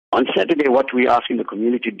On Saturday, what we're asking the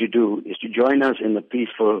community to do is to join us in the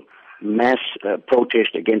peaceful mass protest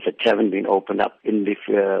against a tavern being opened up in the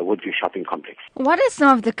Woodview shopping complex. What are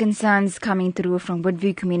some of the concerns coming through from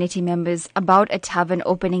Woodview community members about a tavern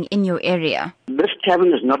opening in your area? This tavern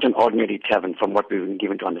is not an ordinary tavern from what we've been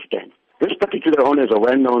given to understand. This particular owner is a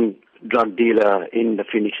well-known drug dealer in the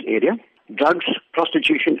Phoenix area. Drugs,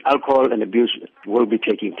 prostitution, alcohol and abuse will be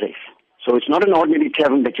taking place. So it's not an ordinary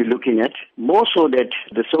tavern that you're looking at. More so that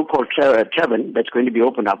the so-called tavern that's going to be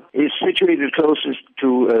opened up is situated closest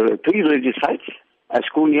to 3 religious sites, a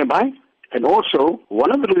school nearby, and also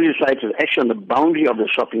one of the religious sites is actually on the boundary of the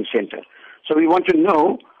shopping center. So we want to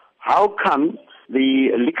know how come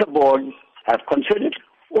the liquor board have considered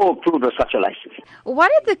or approved of such a license.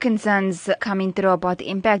 What are the concerns coming through about the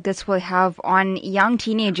impact this will have on young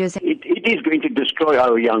teenagers? It is going to destroy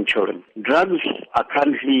our young children. Drugs are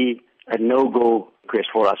currently a no-go request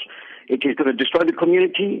for us. It is going to destroy the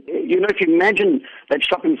community. You know, if you imagine that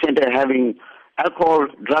shopping center having alcohol,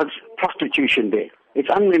 drugs, prostitution there, it's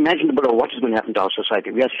unimaginable of what is going to happen to our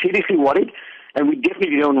society. We are seriously worried, and we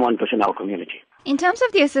definitely don't want this in our community. In terms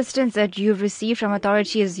of the assistance that you've received from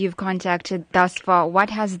authorities you've contacted thus far, what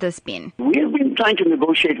has this been? We have been trying to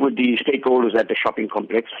negotiate with the stakeholders at the shopping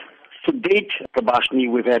complex. To date,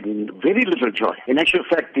 Prabhashini, we've had very little joy. In actual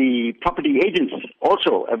fact, the property agents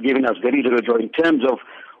also have given us very little joy in terms of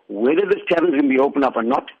whether this tavern is going to be opened up or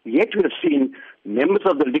not. Yet we have seen members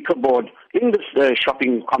of the liquor board in this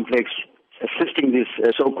shopping complex assisting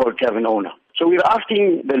this so-called tavern owner. So we're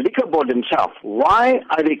asking the liquor board themselves, why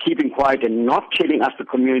are they keeping quiet and not telling us, the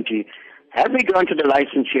community, have they granted the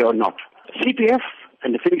license here or not? CPF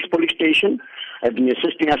and the Phoenix Police Station have been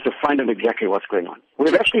assisting us to find out exactly what's going on.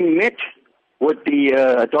 We've actually met with the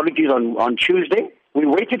authorities on Tuesday. We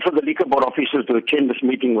waited for the liquor board officers to attend this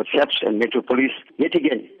meeting with SAPS and Metro Police. Yet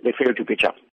again, they failed to pitch up.